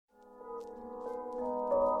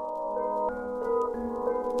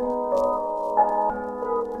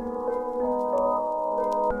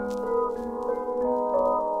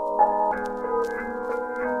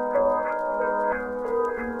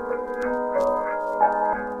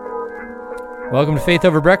Welcome to Faith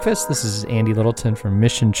Over Breakfast. This is Andy Littleton from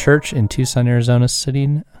Mission Church in Tucson, Arizona,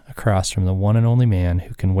 sitting across from the one and only man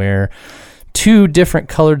who can wear two different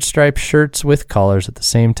colored striped shirts with collars at the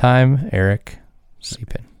same time, Eric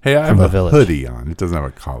Seepin. Hey, I have a hoodie on. It doesn't have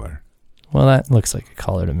a collar. Well, that looks like a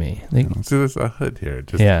collar to me. See, there's a hood here.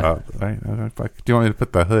 Just up, right? Do you want me to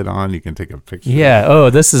put the hood on? You can take a picture. Yeah. Oh,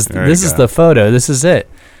 this is the photo. This is it.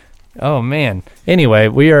 Oh man. Anyway,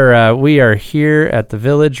 we are here at the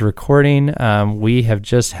Village recording. We have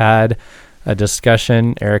just had a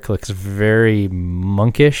discussion. Eric looks very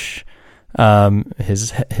monkish.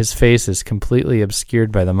 His face is completely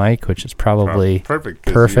obscured by the mic, which is probably perfect.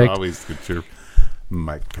 You always get your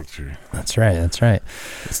mic picture. That's right.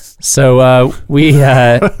 So we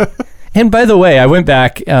and by the way, I went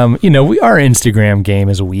back. Our Instagram game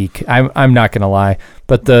is weak. I'm not gonna lie,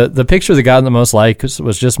 but the picture that got the most likes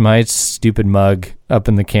was just my stupid mug up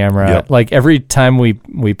in the camera. Yep. Like every time we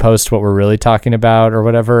post what we're really talking about or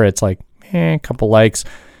whatever, it's like a couple likes.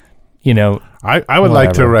 I would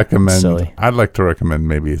like to recommend. Silly. I'd like to recommend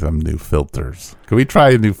maybe some new filters. Can we try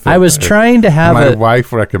a new filter? I was trying to have my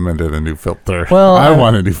wife recommended a new filter. Well, I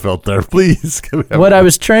want a new filter, please. What I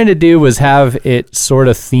was trying to do was have it sort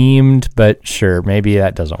of themed, but sure, maybe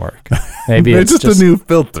that doesn't work. Maybe it's just a new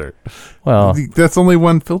filter. Well, that's only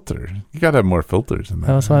one filter. You got to have more filters than that.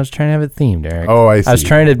 That's why I was trying to have it themed, Eric. Oh, I see. I was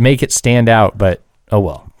trying to make it stand out, but oh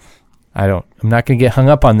well. I'm not going to get hung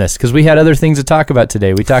up on this because we had other things to talk about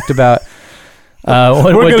today. We talked about.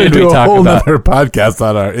 We're going to do a whole other podcast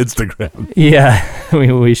on our Instagram. Yeah,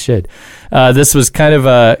 we should. This was kind of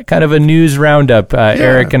a news roundup.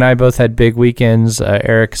 Eric and I both had big weekends.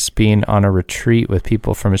 Eric's being on a retreat with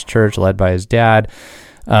people from his church, led by his dad.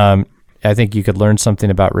 I think you could learn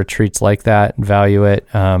something about retreats like that and value it.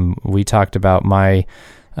 We talked about my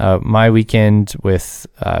weekend with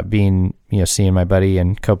being, seeing my buddy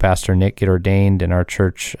and co-pastor Nick get ordained, and our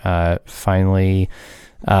church finally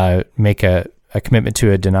make a commitment to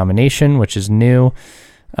a denomination, which is new.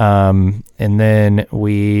 And then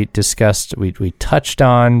we discussed, we touched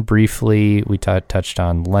on briefly, we touched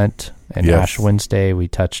on Lent and Ash Wednesday. We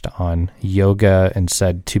touched on yoga and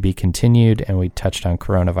said to be continued. And we touched on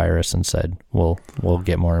coronavirus and said, we'll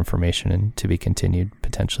get more information and to be continued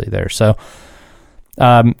potentially there. So,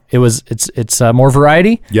 it's more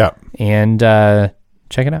variety. Yeah. And,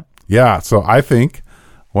 check it out. Yeah. So I think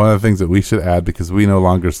one of the things that we should add, because we no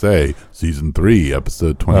longer say season 3,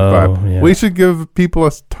 episode 25, we should give people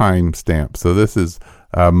a time stamp. So this is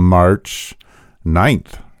March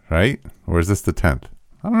 9th, right? Or is this the 10th?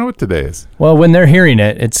 I don't know what today is. Well, when they're hearing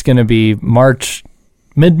it, it's going to be March,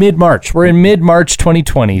 mid-March. We're in mid-March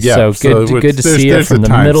 2020. Yeah, so good to see you from the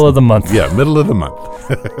middle of the month. Yeah, middle of the month.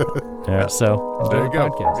 Yeah, so there you go.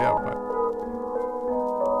 Podcast. Yeah, bye.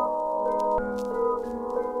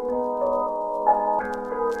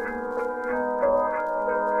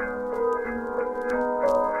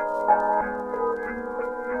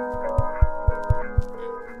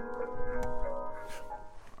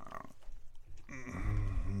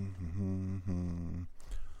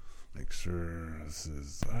 Make sure this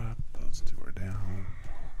is up. Those two are down.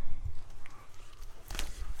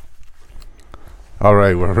 All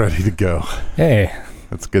right, we're ready to go. Hey,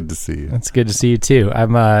 that's good to see you. That's good to see you too.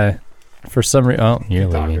 I'm for some reason. Oh, you're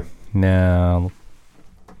leaving. No.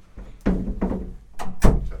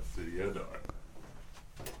 Studio door.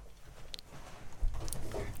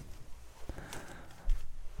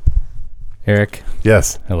 Eric.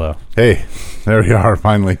 Yes. Hello. Hey, there we are.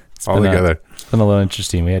 Finally, all together. It's been a little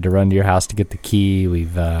interesting. We had to run to your house to get the key.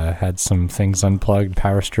 We've had some things unplugged,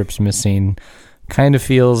 power strips missing. Kind of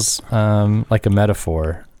feels like a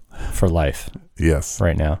metaphor for life. Yes.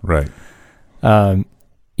 Right now. Right.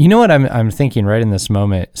 You know what I'm thinking right in this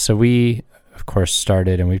moment? So we, of course,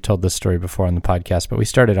 started, and we've told this story before on the podcast, but we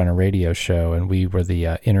started on a radio show, and we were the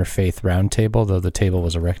interfaith roundtable, though the table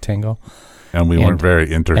was a rectangle. And we weren't very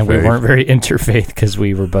interfaith. And we weren't very interfaith because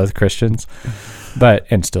we were both Christians,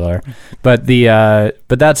 and still are. But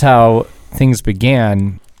that's how things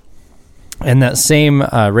began. And that same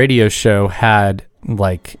radio show had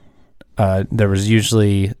there was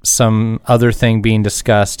usually some other thing being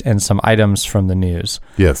discussed and some items from the news.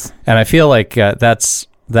 Yes. And I feel like that's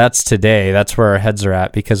today. That's where our heads are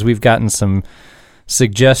at, because we've gotten some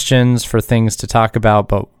suggestions for things to talk about,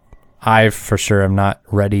 but I for sure am not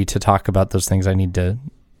ready to talk about those things. I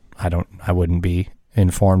wouldn't be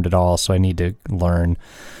informed at all, so I need to learn.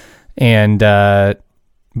 And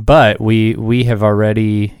but we have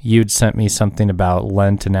already, you'd sent me something about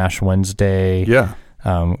Lent and Ash Wednesday. Yeah.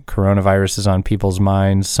 Coronavirus is on people's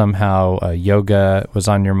minds. Somehow yoga was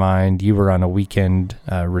on your mind. You were on a weekend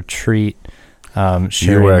retreat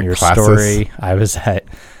sharing your story. I was at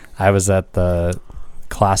the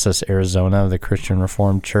Classis, Arizona, the Christian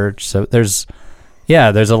Reformed Church. So there's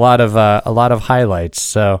a lot of highlights.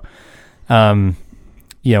 So,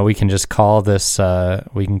 we can just call this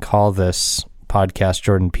podcast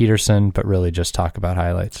Jordan Peterson, but really just talk about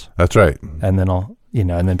highlights. That's right. And then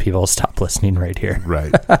and then people will stop listening right here.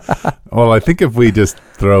 Right. Well, I think if we just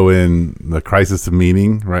throw in the crisis of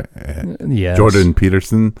meaning, right? Yes. Jordan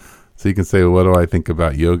Peterson. So you can say, what do I think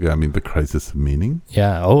about yoga? I mean, the crisis of meaning.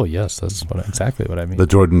 Yeah. Oh, yes. That's exactly what I mean. The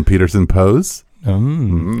Jordan Peterson pose.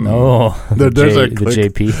 Oh, the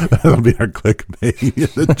JP. That'll be our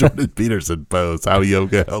clickbait. The Jordan Peterson pose. How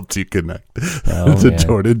yoga helps you connect to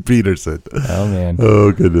Jordan Peterson. Oh, man.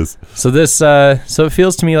 Oh, goodness. So it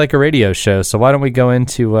feels to me like a radio show. So why don't we go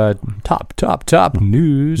into top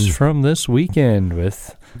news from this weekend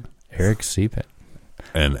with Eric Siepert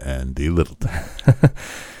and Andy Littleton.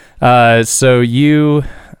 This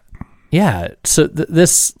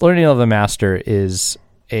Learning of the Master is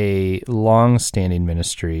a long-standing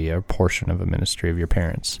ministry, or portion of a ministry of your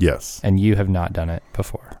parents. Yes. And you have not done it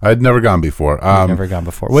before. I'd never gone before.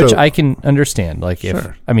 Which I can understand. Like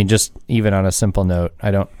sure. Just even on a simple note,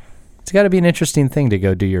 it's got to be an interesting thing to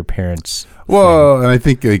go do your parents' Well, thing. And I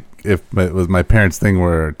think if it was my parents' thing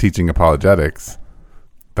were teaching apologetics,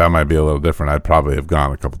 that might be a little different. I'd probably have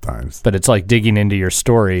gone a couple times. But it's like digging into your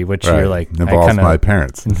story, which you're like... Involves my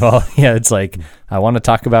parents. Well, yeah, it's like, I want to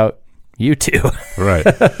talk about you two. Right.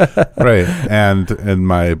 Right. And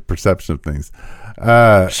my perception of things.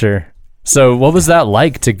 Sure. So what was that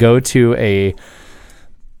like to go to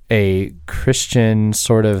a Christian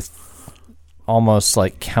sort of almost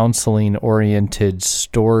like counseling oriented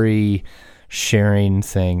story sharing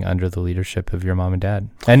thing under the leadership of your mom and dad?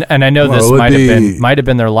 And I know this might have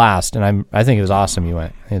been their last, and I think it was awesome you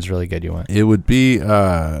went. I think it's really good you went. It would be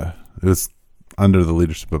it was under the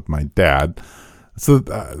leadership of my dad. So,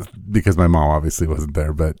 because my mom obviously wasn't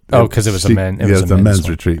there, but because it was a men's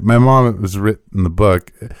retreat. My mom, it was written in the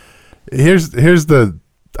book. Here's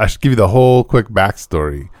I should give you the whole quick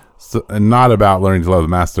backstory. So, and not about learning to love the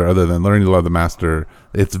master, other than learning to love the master.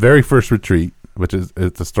 Its very first retreat,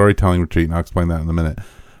 it's a storytelling retreat, and I'll explain that in a minute.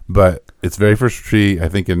 But its very first retreat, I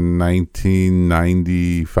think in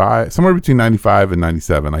 1995, somewhere between 95 and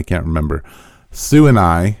 97, I can't remember. Sue and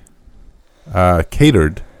I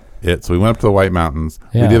catered it. So we went up to the White Mountains.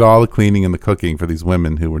 Yeah. We did all the cleaning and the cooking for these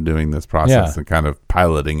women who were doing this process and kind of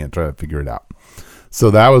piloting it, trying to figure it out.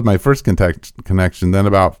 So that was my first connection. Then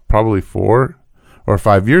about probably 4 or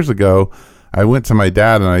 5 years ago, I went to my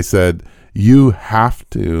dad and I said, you have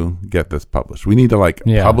to get this published. We need to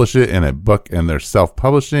publish it in a book, and they're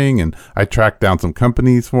self-publishing. And I tracked down some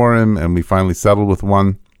companies for him, and we finally settled with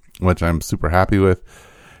one, which I'm super happy with.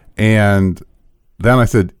 And then I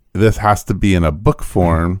said, this has to be in a book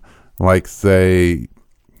form, like, say,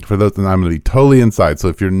 for those, and I'm going to be totally inside. So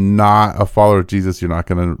if you're not a follower of Jesus, you're not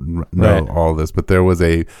going to know all this. But there was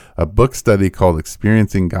a book study called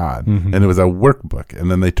Experiencing God, and it was a workbook.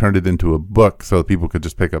 And then they turned it into a book so people could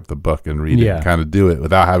just pick up the book and read it and kind of do it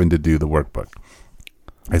without having to do the workbook.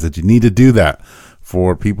 I said, you need to do that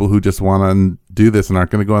for people who just want to do this and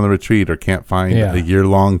aren't going to go on the retreat or can't find a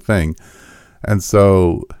year-long thing. And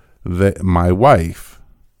so my wife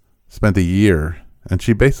spent a year, and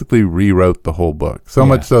she basically rewrote the whole book. So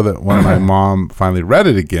much so that when my mom finally read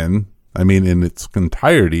it again, I mean, in its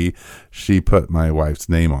entirety, she put my wife's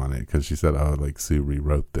name on it because she said, Sue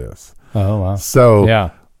rewrote this. Oh, wow.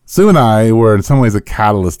 So Sue and I were in some ways a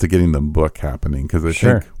catalyst to getting the book happening, because I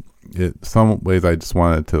think some ways I just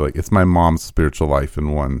wanted to, it's my mom's spiritual life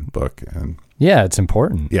in one book. And yeah, it's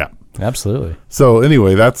important. Yeah. Absolutely. So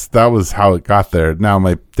anyway, that was how it got there. Now,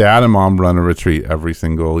 my dad and mom run a retreat every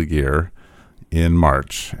single year in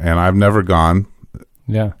March, and I've never gone.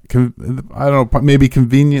 Yeah. I don't know, maybe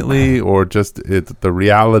conveniently, or just the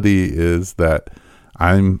reality is that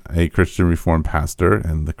I'm a Christian Reformed pastor,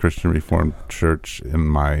 and the Christian Reformed Church in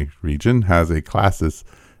my region has a classes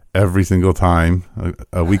every single time,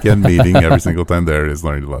 a weekend meeting every single time there it is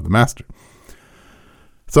learning to love the master.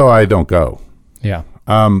 So I don't go. Yeah.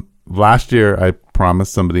 Last year, I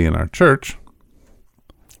promised somebody in our church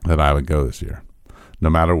that I would go this year, no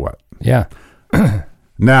matter what. Yeah.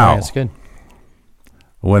 Now, that's good.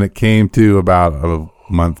 When it came to about a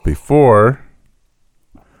month before,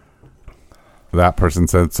 that person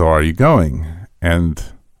said, so are you going? And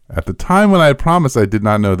at the time when I promised, I did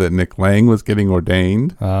not know that Nick Lang was getting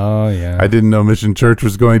ordained. Oh, yeah. I didn't know Mission Church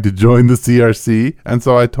was going to join the CRC. And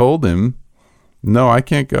so I told him, no, I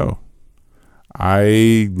can't go.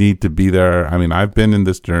 I need to be there. I mean, I've been in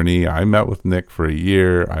this journey. I met with Nick for a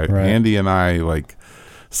year. Andy and I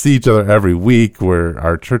see each other every week. Where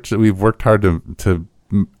our church, we've worked hard to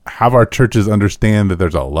have our churches understand that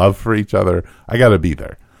there's a love for each other. I got to be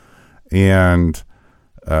there. And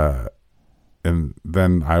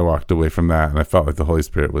then I walked away from that, and I felt like the Holy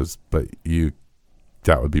Spirit was,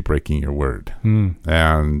 that would be breaking your word.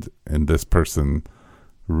 And this person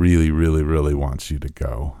really, really, really wants you to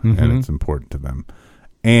go, and it's important to them.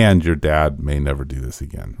 And your dad may never do this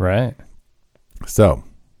again. Right. So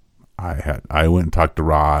I went and talked to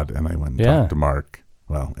Rod, and I went and talked to Mark,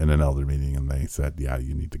 in an elder meeting, and they said, yeah,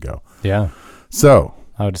 you need to go. Yeah. So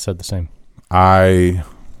I would have said the same. I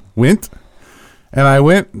went, and I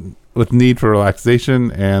went with need for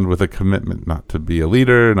relaxation and with a commitment not to be a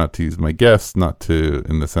leader, not to use my gifts, not to,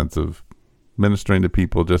 in the sense of ministering to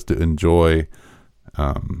people, just to enjoy.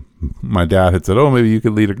 My dad had said, oh, maybe you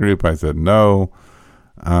could lead a group. I said, no.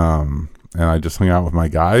 And I just hung out with my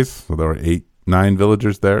guys. So there were 8-9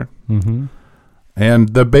 villagers there.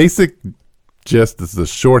 And the basic gist, this is a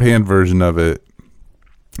shorthand version of it,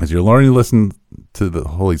 is you're learning to listen to the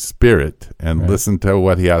Holy Spirit and listen to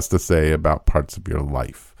what he has to say about parts of your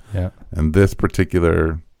life. Yeah. And this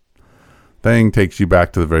particular thing takes you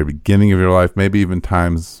back to the very beginning of your life, maybe even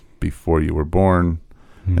times before you were born,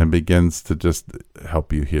 and begins to just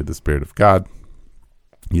help you hear the Spirit of God.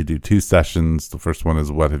 You do 2 sessions. The first one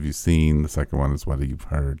is what have you seen? The second one is what have you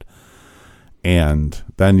heard? And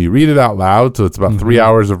then you read it out loud. So it's about 3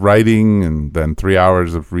 hours of writing and then 3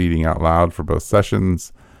 hours of reading out loud for both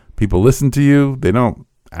sessions. People listen to you. They don't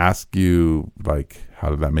ask you, like,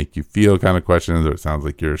 how did that make you feel kind of questions, or it sounds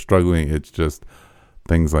like you're struggling. It's just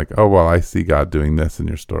things like, oh, well, I see God doing this in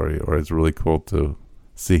your story, or it's really cool to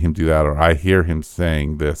see him do that, or I hear him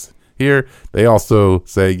saying this here. They also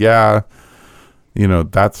say, yeah,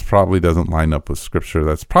 that's probably doesn't line up with scripture.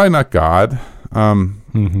 That's probably not God.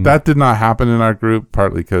 That did not happen in our group,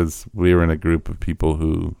 partly because we were in a group of people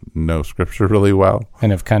who know scripture really well.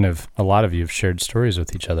 And have a lot of you have shared stories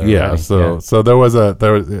with each other. Yeah. Already. So there was that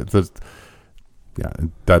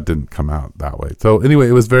didn't come out that way. So anyway,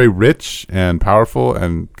 it was very rich and powerful,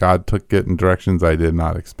 and God took it in directions I did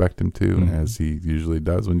not expect him to, as he usually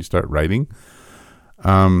does when you start writing.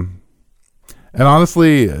 And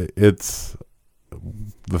honestly, it's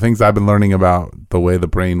the things I've been learning about the way the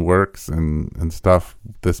brain works and stuff,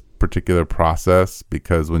 this particular process,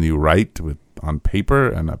 because when you write on paper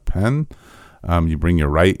and a pen, you bring your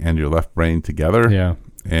right and your left brain together. Yeah.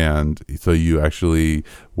 And so you actually,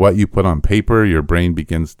 what you put on paper, your brain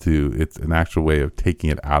begins to, it's an actual way of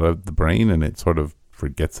taking it out of the brain, and it sort of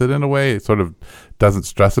forgets it in a way. It sort of doesn't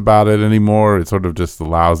stress about it anymore. It sort of just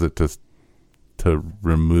allows it to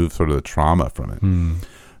remove sort of the trauma from it.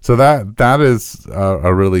 So that is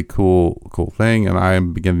a really cool thing, and I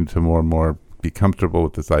am beginning to more and more be comfortable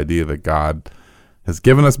with this idea that God has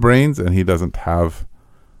given us brains, and he doesn't have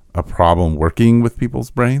a problem working with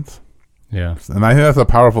people's brains. Yeah. And I think that's a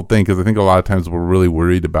powerful thing, because I think a lot of times we're really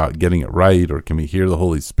worried about getting it right, or can we hear the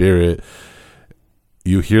Holy Spirit?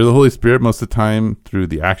 You hear the Holy Spirit most of the time through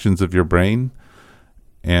the actions of your brain,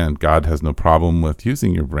 and God has no problem with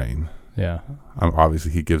using your brain. Yeah.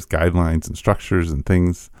 Obviously, he gives guidelines and structures and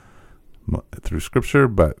things through scripture,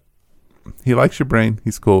 but he likes your brain.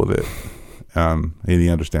 He's cool with it. And he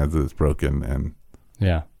understands that it's broken, and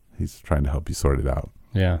he's trying to help you sort it out.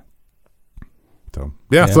 Yeah. So,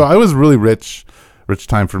 so I was really rich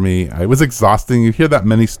time for me. It was exhausting. You hear that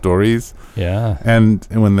many stories. Yeah. And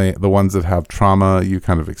when the ones that have trauma, you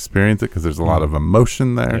kind of experience it because there's a lot of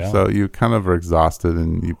emotion there. Yeah. So you kind of are exhausted,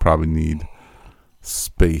 and you probably need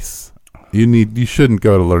space. You shouldn't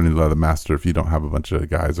go to Learning to Love the Master if you don't have a bunch of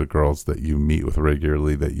guys or girls that you meet with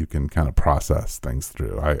regularly that you can kind of process things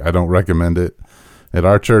through. I don't recommend it at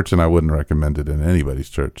our church, and I wouldn't recommend it in anybody's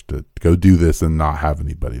church to go do this and not have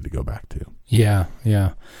anybody to go back to. Yeah.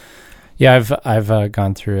 I've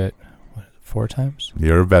gone through it 4 times.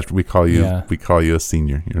 You're a veteran. We call you a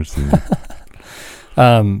senior. You're a senior.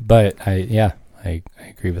 But I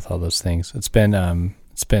agree with all those things. There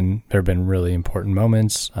have been really important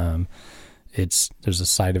moments. There's a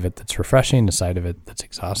side of it that's refreshing, a side of it that's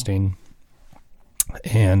exhausting,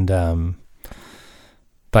 and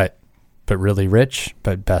but really rich,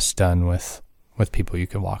 but best done with people you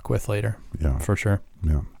can walk with later. Yeah, for sure.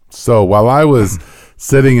 Yeah. So while I was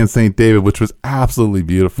sitting in St. David, which was absolutely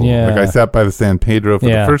beautiful, like I sat by the San Pedro for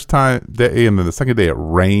the first day, and then the second day it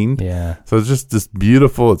rained. Yeah. So it was just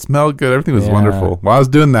beautiful. It smelled good. Everything was wonderful. While I was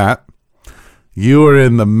doing that, you were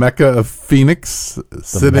in the Mecca of Phoenix,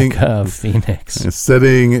 sitting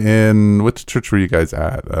in, which church were you guys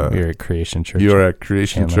at? We were at Creation Church. You were at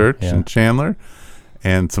Creation Church in Chandler,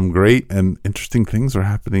 and some great and interesting things were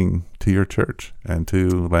happening to your church and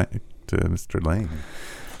to Mr. Lane.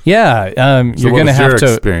 Yeah, So you're gonna have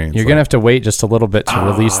to. experience You're gonna have to wait just a little bit to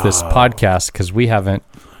release this podcast because we haven't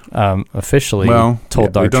officially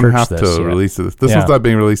told our church this. We don't have to release it. This is not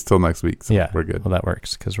being released till next week. So we're good. Well, that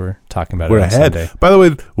works because we're talking about it on ahead. Sunday. By the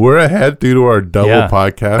way, we're ahead due to our double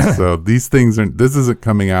podcast. So these things aren't. This isn't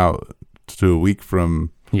coming out to a week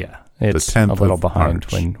from. Yeah, it's the 10th a little of behind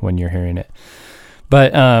March. when you're hearing it.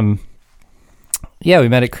 But we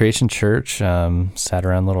met at Creation Church. Sat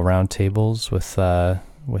around little round tables with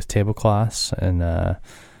tablecloths and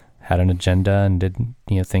had an agenda and did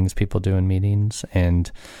things people do in meetings. And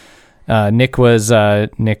Nick was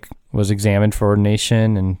examined for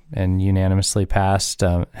ordination and unanimously passed.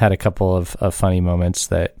 Had a couple of funny moments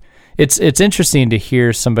that it's interesting to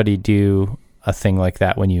hear somebody do a thing like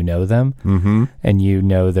that when you know them and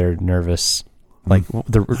they're nervous, like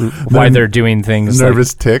why they're doing things,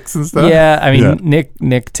 nervous tics and stuff. Yeah, I mean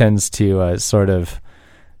Nick tends to sort of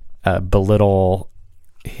belittle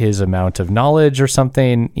his amount of knowledge or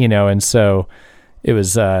something, and so it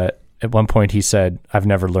was at one point he said, "I've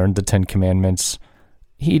never learned the 10 Commandments."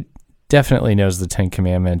 He definitely knows the 10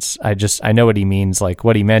 Commandments. I know what he means. Like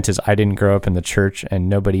what he meant is I didn't grow up in the church and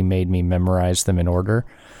nobody made me memorize them in order.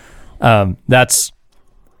 But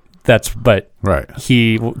right.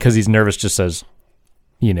 He, because he's nervous, just says,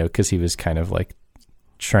 because he was kind of like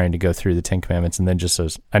trying to go through the 10 Commandments and then just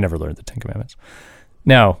says, "I never learned the 10 Commandments."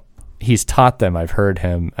 Now, he's taught them. I've heard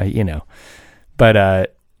him,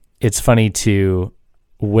 but it's funny to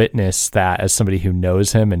witness that as somebody who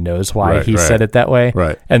knows him and knows why he said it that way.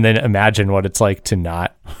 Right. And then imagine what it's like to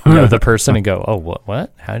not know the person and go, "Oh,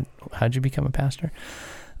 what? How'd you become a pastor?"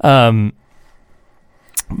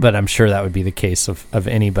 But I'm sure that would be the case of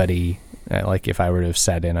anybody. Like if I were to have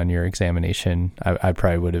sat in on your examination, I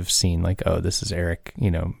probably would have seen like, oh, this is Eric,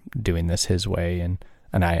 doing this his way.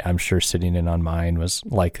 And I'm sure sitting in on mine was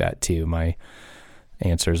like that too. My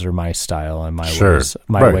answers are my style and my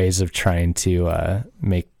ways of trying to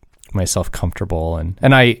make myself comfortable.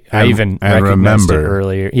 And I even recognized it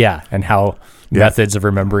earlier. Yeah. And how methods of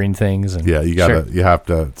remembering things. And you have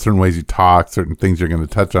to, certain ways you talk, certain things you're going to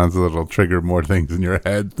touch on so it'll trigger more things in your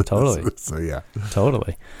head. Totally. So yeah.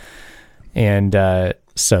 Totally. And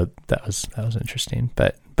so that was interesting.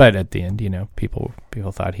 But at the end, people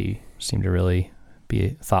thought he seemed to really be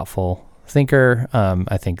a thoughtful thinker.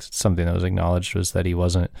 I think something that was acknowledged was that he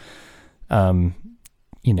wasn't,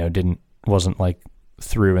 wasn't like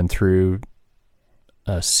through and through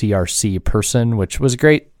a CRC person, which was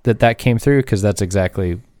great that came through because that's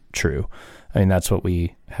exactly true. I mean, that's what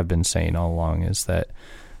we have been saying all along is that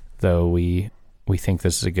though we think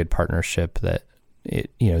this is a good partnership, that the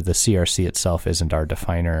CRC itself isn't our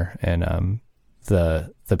definer, and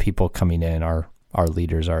the people coming in, our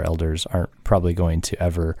leaders, our elders, aren't probably going to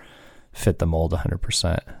ever fit the mold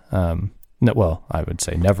 100%. No, well, I would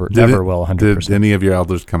say never will 100%. Did any of your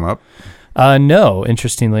elders come up? No,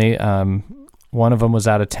 interestingly, one of them was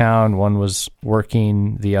out of town. One was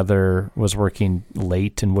working. The other was working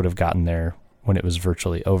late and would have gotten there when it was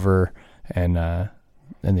virtually over. And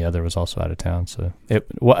the other was also out of town. So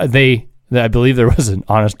I believe there was an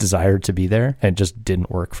honest desire to be there and it just didn't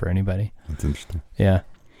work for anybody. That's interesting. Yeah.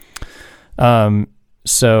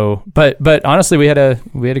 So, but honestly, we had a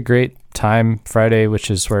great time Friday, which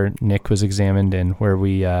is where Nick was examined and where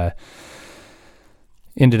we,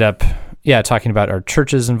 ended up, talking about our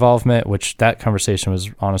church's involvement, which that conversation was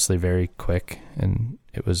honestly very quick. And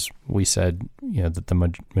we said, that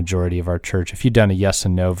the majority of our church, if you'd done a yes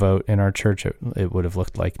and no vote in our church, it would have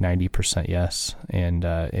looked like 90% yes. And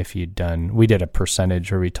if we did a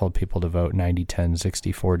percentage where we told people to vote 90, 10,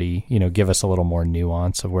 60, 40, give us a little more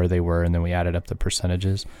nuance of where they were. And then we added up the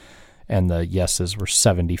percentages and the yeses were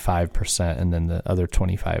 75%. And then the other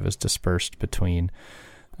 25 is dispersed between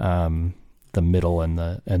the middle and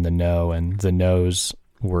the no, and the no's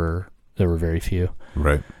there were very few.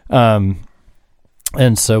 Right.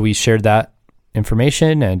 And so we shared that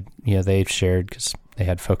information, and they've shared because they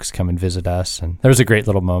had folks come and visit us, and there was a great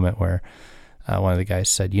little moment where one of the guys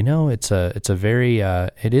said, it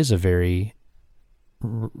is a very,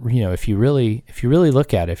 if you really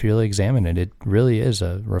look at it, if you really examine it, it really is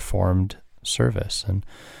a reformed service. And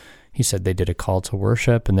he said they did a call to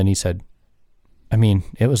worship, and then he said, I mean,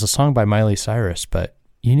 it was a song by Miley Cyrus, but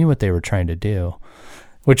you knew what they were trying to do,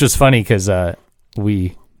 which was funny because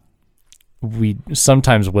we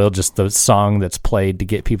sometimes will just the song that's played to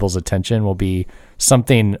get people's attention will be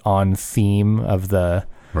something on theme of the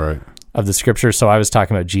scripture. So I was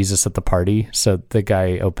talking about Jesus at the party. So the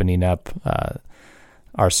guy opening up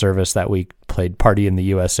our service that week played Party in the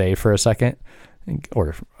USA for a second,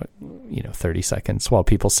 or 30 seconds while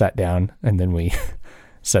people sat down, and then we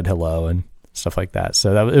said hello and stuff like that.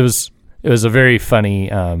 So it was a very funny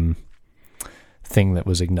thing that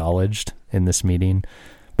was acknowledged in this meeting.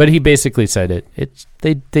 But he basically said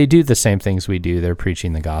they do the same things we do. They're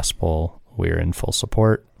preaching the gospel. We're in full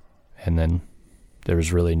support. And then there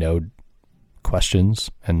was really no questions.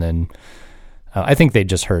 And then I think they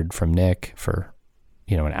just heard from Nick for,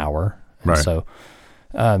 an hour. And right. So,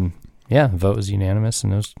 the vote was unanimous,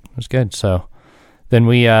 and it was good. So then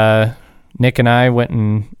Nick and I went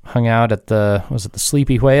and hung out at the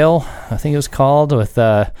Sleepy Whale, I think it was called, with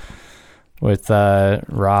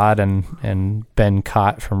Rod and Ben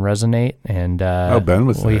Cott from Resonate. And Ben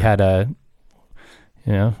was we there. had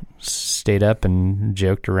stayed up and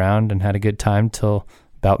joked around and had a good time till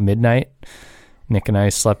about midnight. Nick and I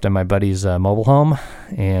slept in my buddy's mobile home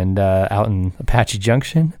and out in Apache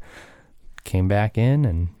Junction. Came back in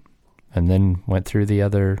and then went through the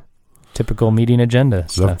other typical meeting agenda.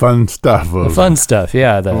 The fun stuff. The fun stuff,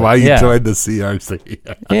 yeah. Why you joined the CRC.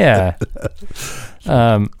 Yeah.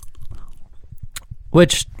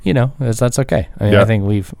 Which, that's okay. I mean, I think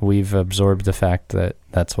we've absorbed the fact that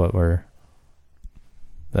that's what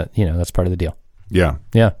that's part of the deal. Yeah.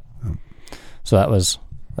 Yeah. So that was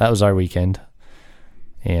our weekend.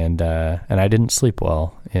 And I didn't sleep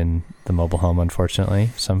well in the mobile home, unfortunately,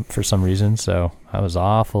 for some reason. So I was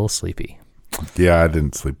awful sleepy. Yeah, I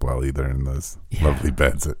didn't sleep well either in those lovely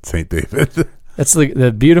beds at St. David. That's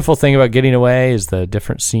the beautiful thing about getting away is the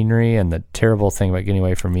different scenery, and the terrible thing about getting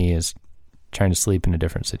away from me is trying to sleep in a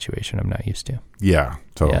different situation I'm not used to. Yeah,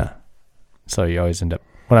 totally. Yeah. So you always end up,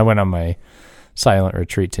 when I went on my silent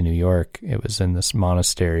retreat to New York, it was in this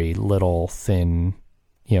monastery, little, thin,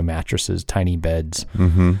 mattresses, tiny beds.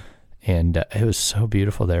 Mm-hmm. And it was so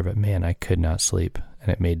beautiful there, but man, I could not sleep. And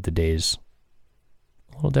it made the days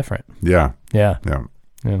a little different. Yeah. Yeah. Yeah.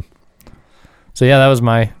 Yeah. So yeah, that's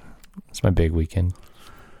my big weekend.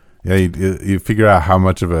 Yeah, you figure out how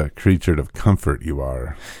much of a creature of comfort you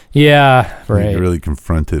are. Yeah, right. You're really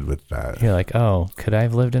confronted with that. You're like, oh, could I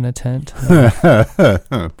have lived in a tent?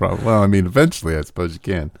 Well, I mean, eventually, I suppose you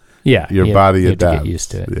can. Yeah. Your body adapts. You get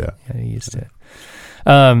used to it. Yeah. Get used to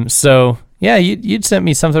it. So yeah, you'd sent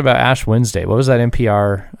me something about Ash Wednesday. What was that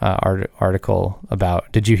NPR article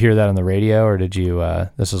about? Did you hear that on the radio, or did you?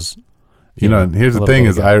 This was. Here's the thing: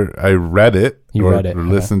 is I read it, read it, or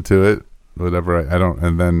listened to it, whatever. I don't,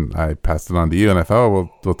 and then I passed it on to you, and I thought, oh,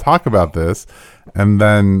 we'll talk about this, and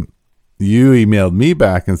then you emailed me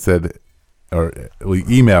back and said, or we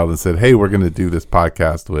emailed and said, hey, we're going to do this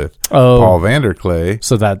podcast with Paul Vanderklay.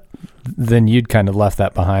 So that. Then you'd kind of left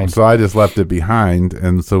that behind. So I just left it behind,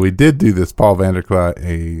 and so we did do this Paul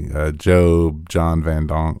Vanderklay, Job, John Van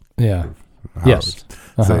Donk. Yeah. Yes.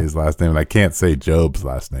 Say his last name, and I can't say Job's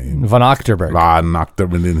last name. Van Ochterberg. Van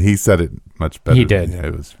Ochterberg, and he said it much better. He did. Yeah,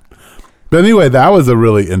 it was. But anyway, that was a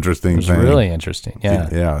really interesting thing. Really interesting. Yeah.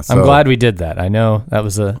 Yeah. So, I'm glad we did that. I know that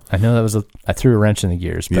was I threw a wrench in the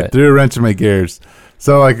gears. But you threw a wrench in my gears.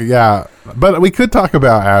 So, but we could talk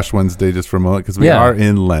about Ash Wednesday just for a moment, because we are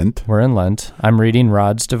in Lent. We're in Lent. I'm reading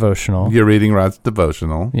Rod's devotional. You're reading Rod's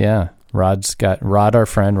devotional. Yeah. Rod, our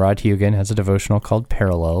friend, Rod Hugan, has a devotional called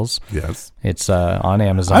Parallels. Yes. It's on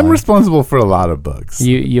Amazon. I'm responsible for a lot of books.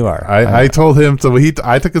 You are. I told him, so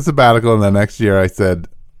I took a sabbatical, and the next year I said,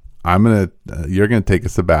 you're going to take a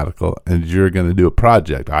sabbatical, and you're going to do a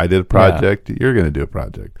project. I did a project. Yeah. You're going to do a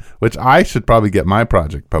project, which I should probably get my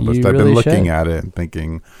project published. I've been looking at it and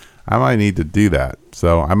thinking I might need to do that.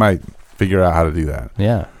 So I might figure out how to do that.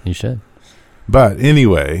 Yeah, you should. But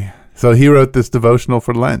anyway, so he wrote this devotional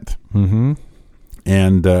for Lent. Mm-hmm.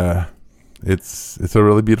 And it's a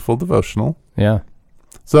really beautiful devotional. Yeah.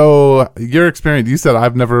 So your experience, you said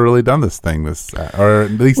I've never really done this thing, or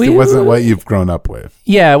at least it wasn't what you've grown up with.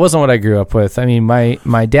 Yeah, it wasn't what I grew up with. I mean,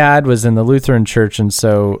 my dad was in the Lutheran church, and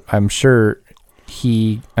so I'm sure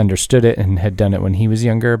he understood it and had done it when he was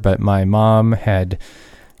younger, but my mom had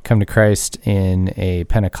come to Christ in a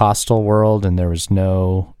Pentecostal world, and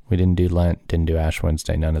we didn't do Lent, didn't do Ash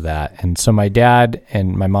Wednesday, none of that. And so my dad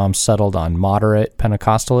and my mom settled on moderate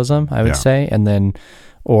Pentecostalism, I would say, and then,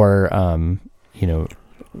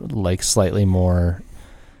 like slightly more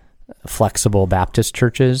flexible Baptist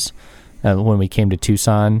churches when we came to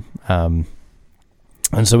Tucson. And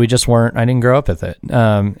so we just I didn't grow up with it.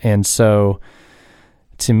 And so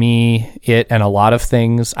to me, it and a lot of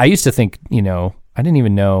things, I used to think, I didn't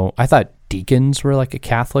even know, I thought deacons were like a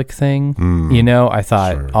Catholic thing. I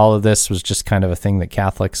thought all of this was just kind of a thing that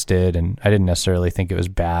Catholics did, and I didn't necessarily think it was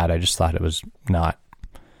bad. I just thought it was not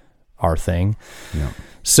our thing. Yeah.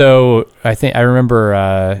 So I remember,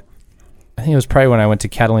 I think it was probably when I went to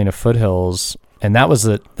Catalina Foothills, and that was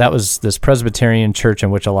this Presbyterian church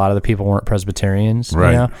in which a lot of the people weren't Presbyterians,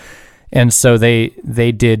 right? And so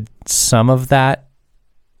they did some of that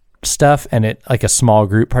stuff, and it like a small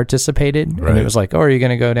group participated, and it was like, oh, are you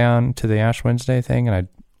going to go down to the Ash Wednesday thing? And I'd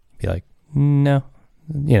be like, no,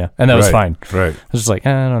 and that was fine. Right. I was just like,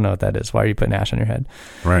 I don't know what that is. Why are you putting ash on your head?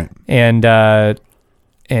 Right. And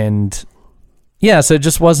yeah, so it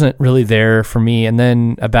just wasn't really there for me. And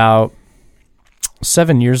then about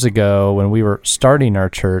 7 years ago, when we were starting our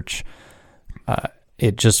church,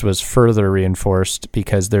 it just was further reinforced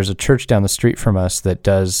because there's a church down the street from us that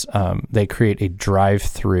does, they create a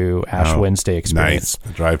drive-through Ash Wednesday experience.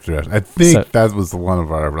 Nice. Drive-through. I think that was one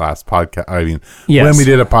of our last podcast. I mean, when we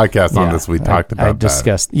did a podcast on this, we talked about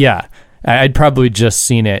discussed, that. Yeah. I'd probably just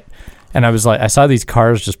seen it, and I was like, I saw these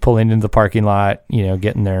cars just pulling into the parking lot,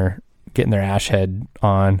 getting their ash head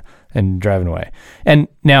on and driving away. And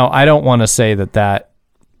now I don't want to say that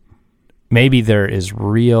maybe there is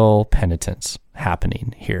real penitence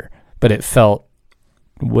happening here, but it felt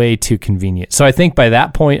way too convenient. So I think by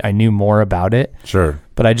that point I knew more about it. Sure.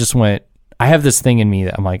 But I just went, I have this thing in me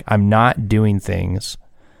that I'm like, I'm not doing things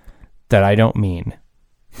that I don't mean.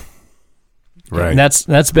 Right. And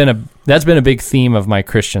that's been a big theme of my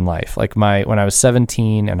Christian life. Like when I was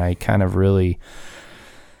 17 and I kind of really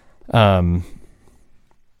like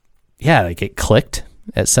it clicked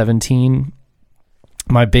at 17.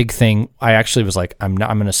 My big thing, I actually was like, I'm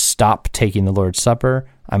going to stop taking the Lord's Supper.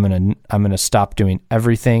 I'm going to stop doing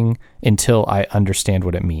everything until I understand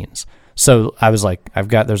what it means. So I was like,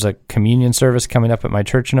 there's a communion service coming up at my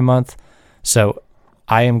church in a month. So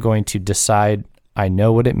I am going to decide I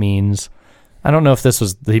know what it means. I don't know if this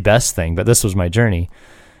was the best thing, but this was my journey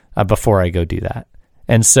before I go do that.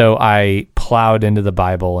 And so I plowed into the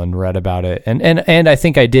Bible and read about it. And I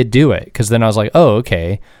think I did do it, because then I was like, oh,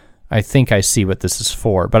 okay, I think I see what this is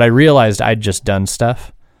for. But I realized I'd just done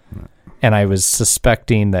stuff, and I was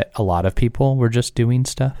suspecting that a lot of people were just doing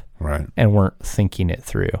stuff, right, and weren't thinking it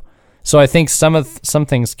through. So I think some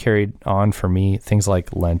things carried on for me, things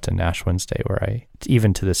like Lent and Ash Wednesday, where I,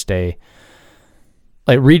 even to this day,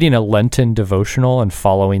 like reading a Lenten devotional and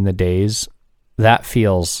following the days,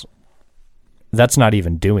 that's not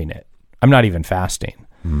even doing it. I'm not even fasting.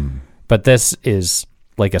 But this is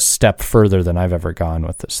like a step further than I've ever gone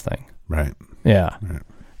with this thing. Right. Yeah.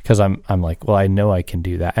 Because I'm like, well, I know I can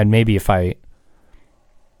do that. And maybe if I,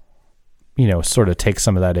 sort of take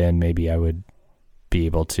some of that in, maybe I would be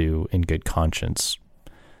able to, in good conscience,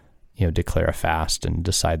 declare a fast and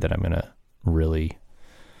decide that I'm going to really,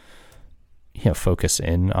 focus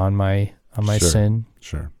in on my sin.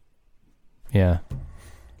 Sure. Yeah.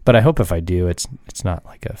 But I hope if I do, it's not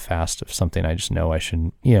like a fast of something I just know I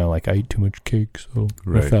shouldn't, like I eat too much cake, so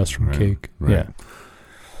I fast from cake. Right. Yeah.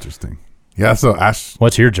 Interesting. Yeah. So Ash,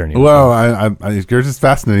 what's your journey? Well, yours is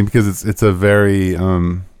fascinating because it's a very,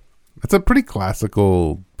 it's a pretty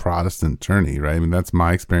classical Protestant journey, right? I mean, that's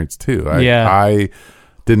my experience too. I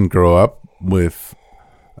didn't grow up with,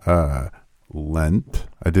 Lent.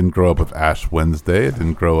 I didn't grow up with Ash Wednesday. I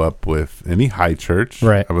didn't grow up with any high church.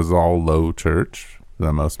 Right. I was all low church for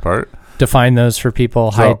the most part. Define those for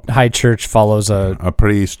people. So, high church follows a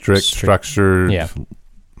pretty strict structured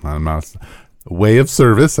way of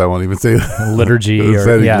service. I won't even say liturgy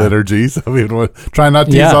liturgy. So we try not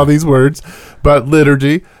to use all these words, but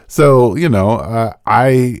liturgy. So,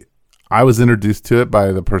 I was introduced to it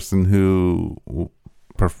by the person who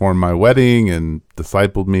performed my wedding and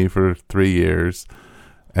discipled me for 3 years,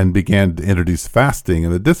 and began to introduce fasting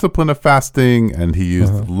and the discipline of fasting. And he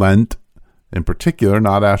used Lent in particular,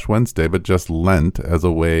 not Ash Wednesday, but just Lent as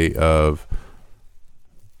a way of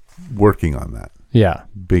working on that. Yeah.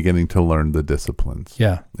 Beginning to learn the disciplines.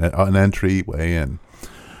 Yeah. An entry way in.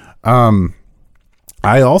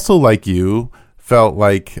 I also, like you, felt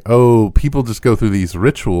like, people just go through these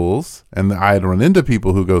rituals, and I'd run into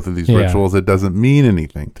people who go through these rituals. It doesn't mean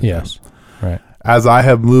anything to them. Right. As I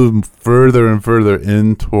have moved further and further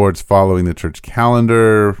in towards following the church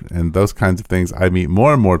calendar and those kinds of things, I meet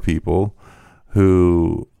more and more people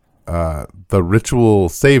who the ritual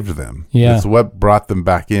saved them. Yeah. It's what brought them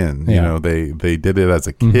back in. Yeah. They did it as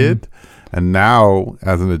a kid, and now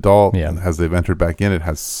as an adult, as they've entered back in, it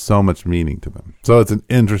has so much meaning to them. So it's an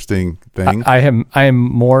interesting thing. I am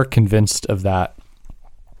more convinced of that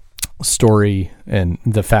story and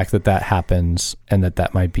the fact that happens, and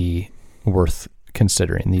that might be worth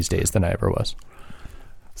considering these days than I ever was.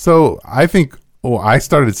 So I think I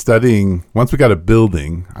started studying, once we got a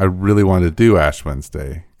building, I really wanted to do Ash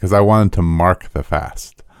Wednesday because I wanted to mark the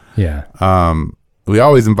fast. Yeah. We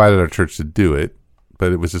always invited our church to do it,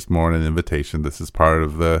 but it was just more an invitation. This is part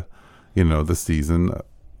of the, the season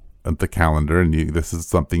of the calendar, and this is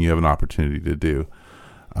something you have an opportunity to do.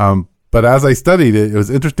 But as I studied it, it was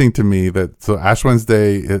interesting to me that so Ash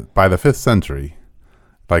Wednesday, by the 5th century,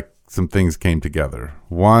 like some things came together.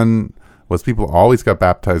 One was people always got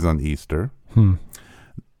baptized on Easter.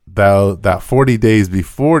 That 40 days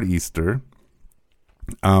before Easter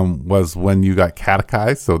was when you got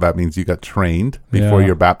catechized. So that means you got trained before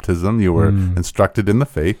your baptism. You were instructed in the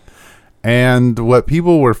faith. And what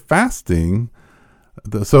people were fasting,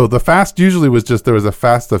 so the fast usually was just there was a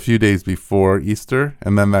fast a few days before Easter,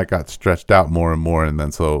 and then that got stretched out more and more. And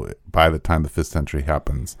then so by the time the 5th century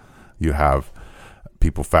happens, you have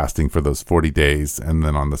people fasting for those 40 days. And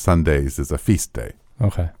then on the Sundays is a feast day.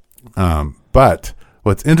 Okay. But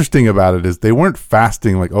what's interesting about it is they weren't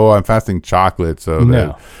fasting like, oh, I'm fasting chocolate.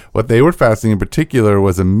 So what they were fasting in particular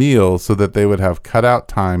was a meal so that they would have cut out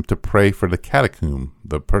time to pray for the catechumen,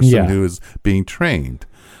 the person who is being trained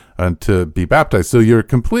to be baptized. So you're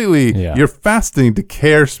completely, you're fasting to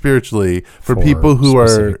care spiritually for people who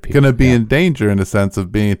are going to be in danger in a sense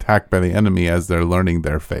of being attacked by the enemy as they're learning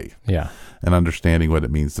their faith. Yeah. And understanding what it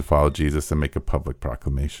means to follow Jesus and make a public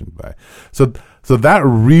proclamation by. So that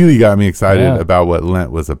really got me excited about what Lent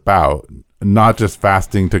was about. Not just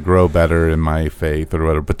fasting to grow better in my faith or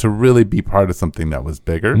whatever, but to really be part of something that was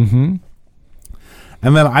bigger. Mm-hmm.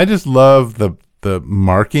 And then I just love the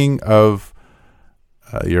marking of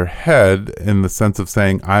your head in the sense of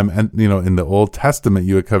saying, in the Old Testament,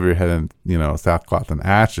 you would cover your head in, sackcloth and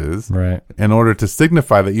ashes. Right. In order to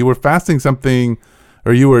signify that you were fasting something,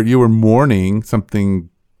 or you were mourning something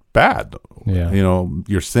bad. Yeah.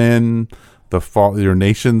 Your sin, the fault, your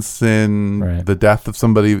nation's sin, the death of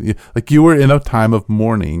somebody. Like you were in a time of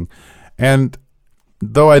mourning. And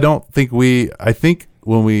though I think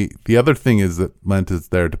the other thing is that Lent is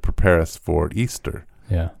there to prepare us for Easter.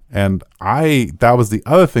 Yeah. And that was the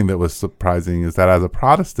other thing that was surprising is that as a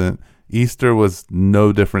Protestant, Easter was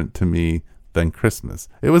no different to me than Christmas.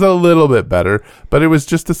 It was a little bit better, but it was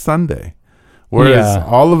just a Sunday. Whereas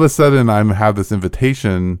all of a sudden I have this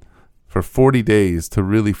invitation for 40 days to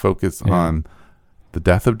really focus on the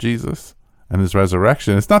death of Jesus and his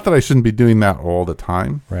resurrection. It's not that I shouldn't be doing that all the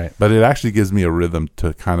time, right? But it actually gives me a rhythm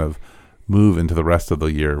to kind of move into the rest of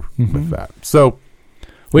the year with that. So,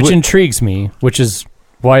 which intrigues me, which is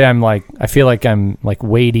why I feel like I'm like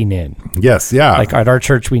wading in. Yes, yeah. Like at our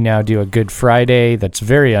church, we now do a Good Friday that's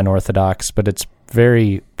very unorthodox, but it's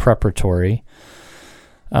very preparatory.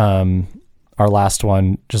 Our last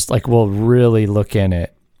one, just like we'll really look in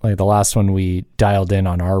it. Like the last one, we dialed in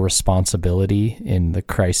on our responsibility in the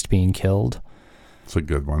Christ being killed. It's a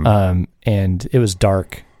good one. And it was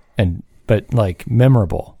dark but like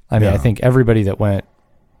memorable. I mean, I think everybody that went,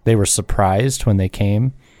 they were surprised when they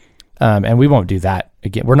came. And we won't do that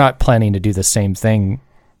again. We're not planning to do the same thing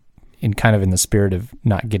in the spirit of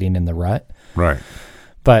not getting in the rut. Right.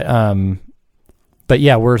 But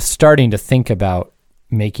yeah, we're starting to think about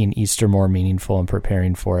making Easter more meaningful and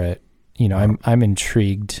preparing for it. I'm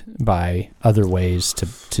intrigued by other ways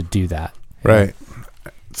to do that. Right.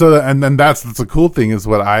 So, and then that's the cool thing is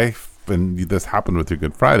and this happened with your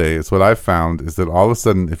Good Friday, is what I've found is that all of a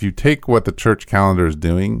sudden, if you take what the church calendar is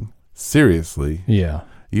doing seriously,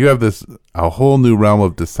 you have a whole new realm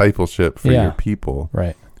of discipleship for your people.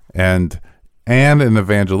 Right. And an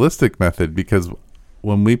evangelistic method, because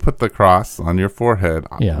when we put the cross on your forehead,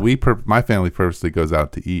 my family purposely goes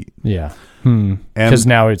out to eat. Yeah. Because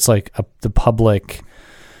now it's like the public.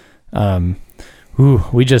 My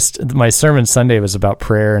sermon Sunday was about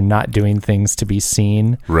prayer and not doing things to be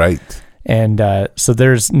seen. Right. And so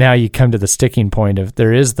now you come to the sticking point of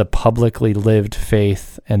there is the publicly lived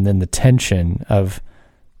faith and then the tension of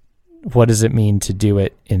what does it mean to do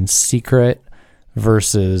it in secret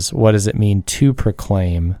versus what does it mean to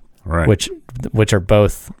proclaim. Right. Which are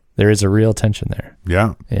both, there is a real tension there.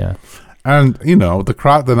 Yeah. Yeah. And,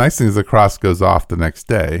 the nice thing is the cross goes off the next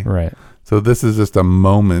day. Right. So this is just a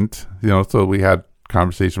moment, so we had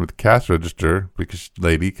conversation with the cash register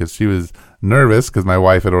because she was nervous because my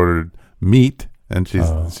wife had ordered meat and she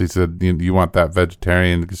said, you want that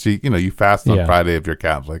vegetarian because you fast on Friday if you're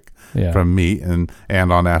Catholic from meat and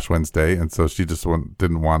on Ash Wednesday. And so she just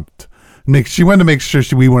didn't want she wanted to make sure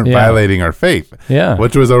we weren't violating our faith,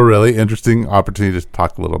 which was a really interesting opportunity to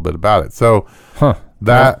talk a little bit about it. So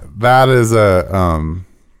that is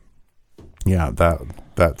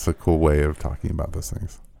that's a cool way of talking about those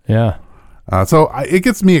things. Yeah. So it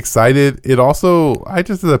gets me excited. It also,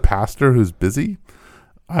 as a pastor who's busy,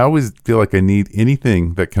 I always feel like I need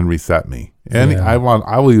anything that can reset me. I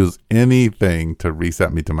will use anything to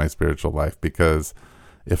reset me to my spiritual life, because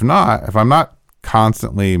if I'm not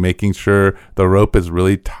constantly making sure the rope is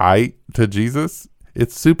really tight to Jesus,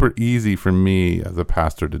 it's super easy for me as a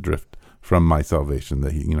pastor to drift from my salvation,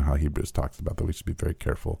 that he, how Hebrews talks about that we should be very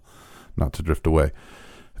careful not to drift away.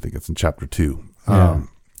 I think it's in chapter 2. Yeah.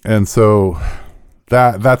 And so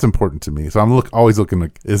that's important to me. So I'm always looking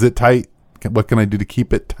like, is it tight? What can I do to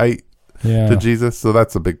keep it tight to Jesus? So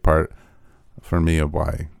that's a big part for me of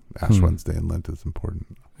why Ash Wednesday and Lent is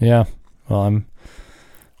important. Yeah. Well,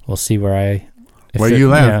 we'll see where you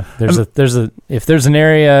land. Yeah. If there's an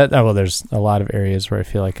area, there's a lot of areas where I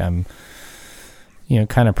feel like I'm,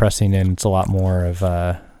 kind of pressing in. It's a lot more of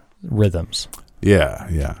rhythms. Yeah.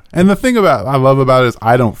 Yeah. And the thing I love about it is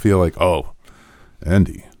I don't feel like, oh,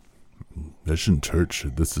 Andy, Mission Church,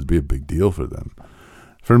 this would be a big deal for them.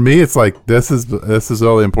 For me, it's like, this is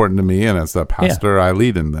really important to me. And as a pastor, I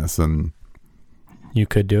lead in this, and you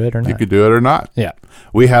could do it or not. You could do it or not. Yeah.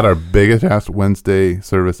 We had our biggest Ash Wednesday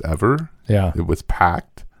service ever. Yeah. It was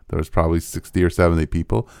packed. There was probably 60 or 70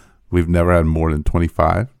 people. We've never had more than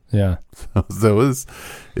 25. Yeah. So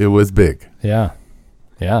it was big. Yeah.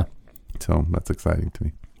 Yeah. So that's exciting to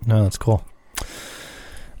me. No, that's cool.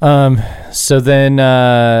 So then,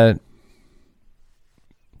 our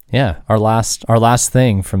last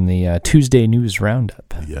thing from the Tuesday News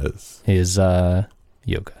Roundup. Yes. Is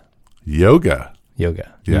yoga. Yoga.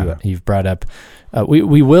 Yeah. You've brought up.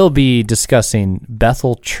 We will be discussing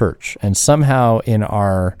Bethel Church, and somehow in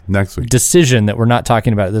our next week decision that we're not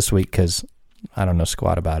talking about it this week because I don't know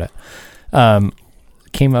squat about it,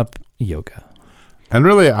 came up yoga. And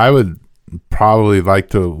really, I would probably like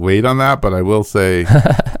to wait on that, but I will say.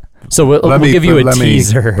 So we'll give you a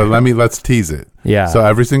teaser. Let's tease it. Yeah. So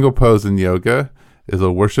every single pose in yoga is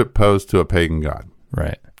a worship pose to a pagan god.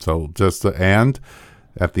 Right. So and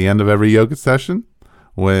at the end of every yoga session,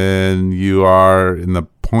 when you are in the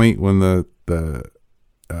point when the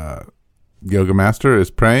yoga master is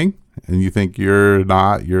praying and you think you're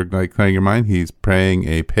like clearing your mind, he's praying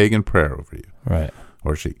a pagan prayer over you. Right.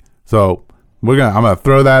 Or she. So I'm gonna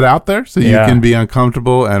throw that out there so you can be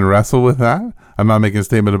uncomfortable and wrestle with that. I'm not making a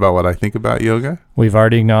statement about what I think about yoga. We've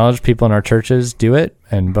already acknowledged people in our churches do it,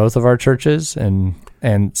 and both of our churches, and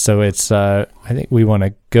so it's. I think we want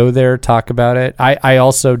to go there, talk about it. I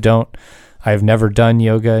also don't. I've never done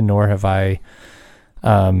yoga, nor have I.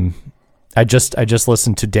 I just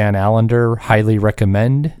listened to Dan Allender highly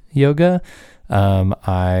recommend yoga.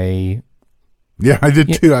 I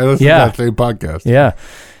did too. I listened to that same podcast. Yeah,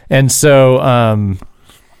 and so.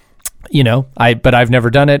 But I've never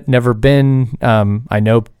done it, never been. I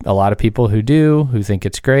know a lot of people who do, who think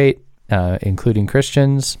it's great, including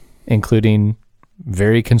Christians, including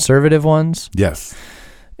very conservative ones. Yes.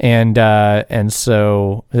 And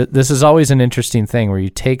so this is always an interesting thing where you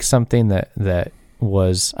take something that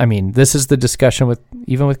was, this is the discussion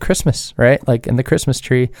even with Christmas, right? Like in the Christmas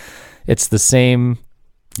tree, it's the same.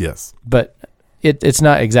 Yes. But it's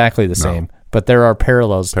not exactly the same. But there are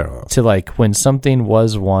parallels to like when something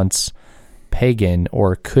was once pagan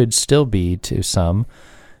or could still be to some,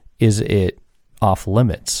 is it off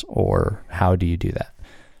limits or how do you do that?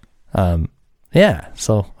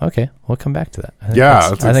 So, okay, we'll come back to that.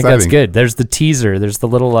 I think that's good. There's the teaser. There's the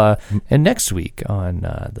little, and next week on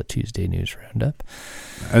the Tuesday News Roundup.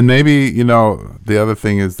 And maybe, the other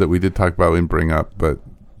thing is that we did talk about, we didn't bring up, but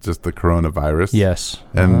just the coronavirus. Yes.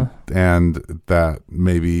 And that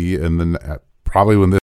maybe, and then probably when this